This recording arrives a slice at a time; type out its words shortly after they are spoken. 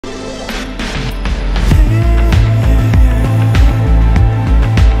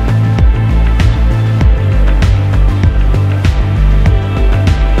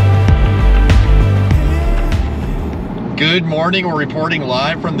Good morning, we're reporting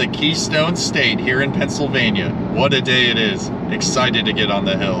live from the Keystone State here in Pennsylvania. What a day it is. Excited to get on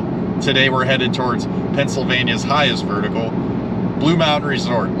the hill. Today we're headed towards Pennsylvania's highest vertical, Blue Mountain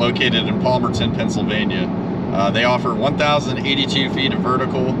Resort, located in Palmerton, Pennsylvania. They offer 1,082 feet of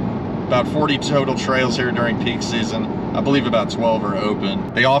vertical, about 40 total trails here during peak season. I believe about 12 are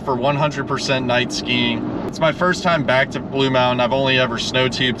open. They offer 100% night skiing. It's my first time back to Blue Mountain. I've only ever snow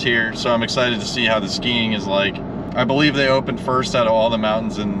tubed here, so I'm excited to see how the skiing is like. I believe they opened first out of all the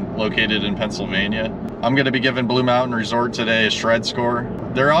mountains located in Pennsylvania. I'm going to be giving Blue Mountain Resort today a shred score.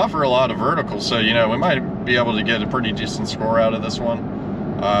 They offer a lot of verticals, so you know, we might be able to get a pretty decent score out of this one.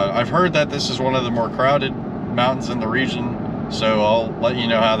 I've heard that this is one of the more crowded mountains in the region, so I'll let you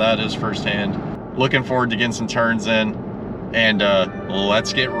know how that is firsthand. Looking forward to getting some turns in, and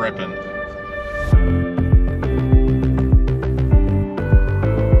let's get ripping.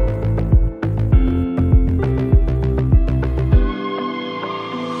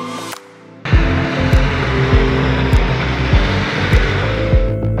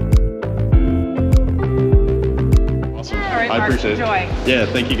 I appreciate it. Enjoy. Yeah,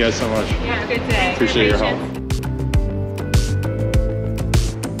 thank you guys so much. Yeah, good day. Appreciate your help.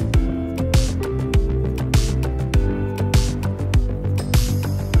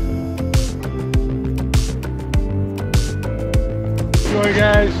 Enjoy,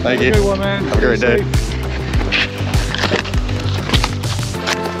 guys. Thank you. Have a good one, man. Have a great day.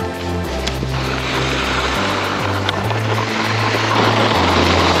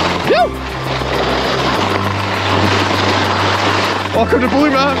 Welcome to Blue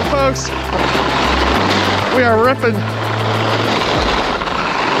Mountain, folks. We are ripping.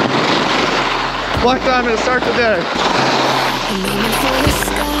 Black Diamond to start the day.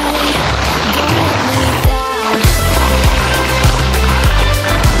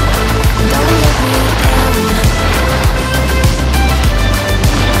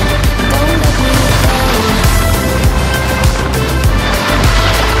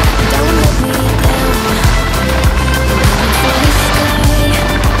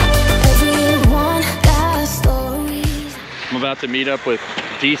 I'm about to meet up with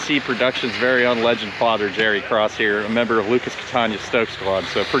DC Productions' very own legend father, Jerry Cross here, a member of Lucas Catania's Stoke squad,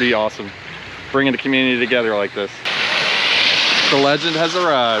 so pretty awesome bringing the community together like this. The legend has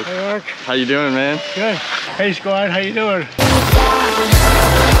arrived. Hey, Mark. How you doing, man? Good. Hey, squad. How you doing?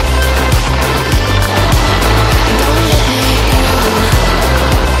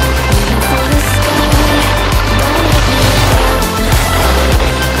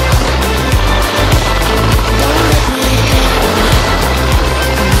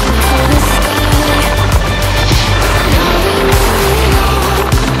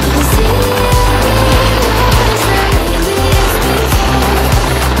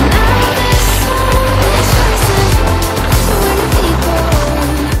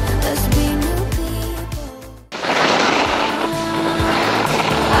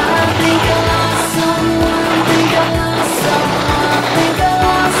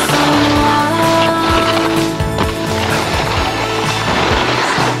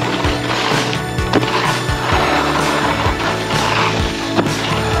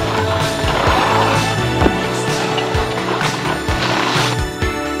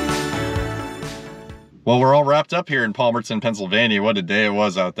 Well, we're all wrapped up here in Palmerton, Pennsylvania. What a day it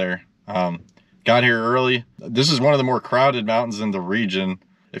was out there. Got here early. This is one of the more crowded mountains in the region.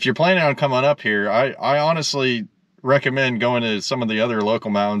 If you're planning on coming up here, I honestly recommend going to some of the other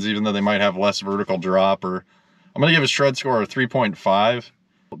local mountains, even though they might have less vertical drop. Or I'm going to give a shred score of 3.5.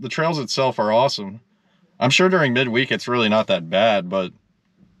 The trails itself are awesome. I'm sure during midweek it's really not that bad, but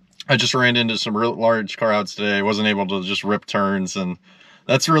I just ran into some real large crowds today. I wasn't able to just rip turns, and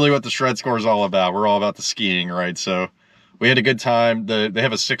that's really what the shred score is all about. We're all about the skiing, right? So we had a good time. They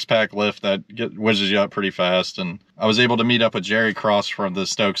have a 6-pack lift that whizzes you up pretty fast. And I was able to meet up with Jerry Cross from the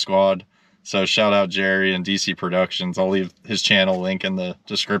Stoke squad. So shout out Jerry and DC Productions. I'll leave his channel link in the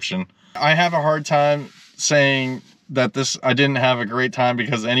description. I have a hard time saying that I didn't have a great time,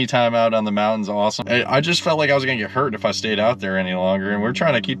 because any time out on the mountain's awesome. I just felt like I was going to get hurt if I stayed out there any longer. And we're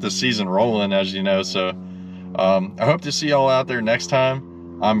trying to keep the season rolling, as you know. So I hope to see y'all out there next time.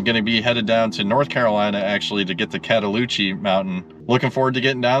 I'm going to be headed down to North Carolina, actually, to get the Cataloochee Mountain. Looking forward to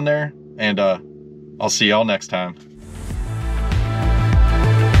getting down there, and I'll see y'all next time.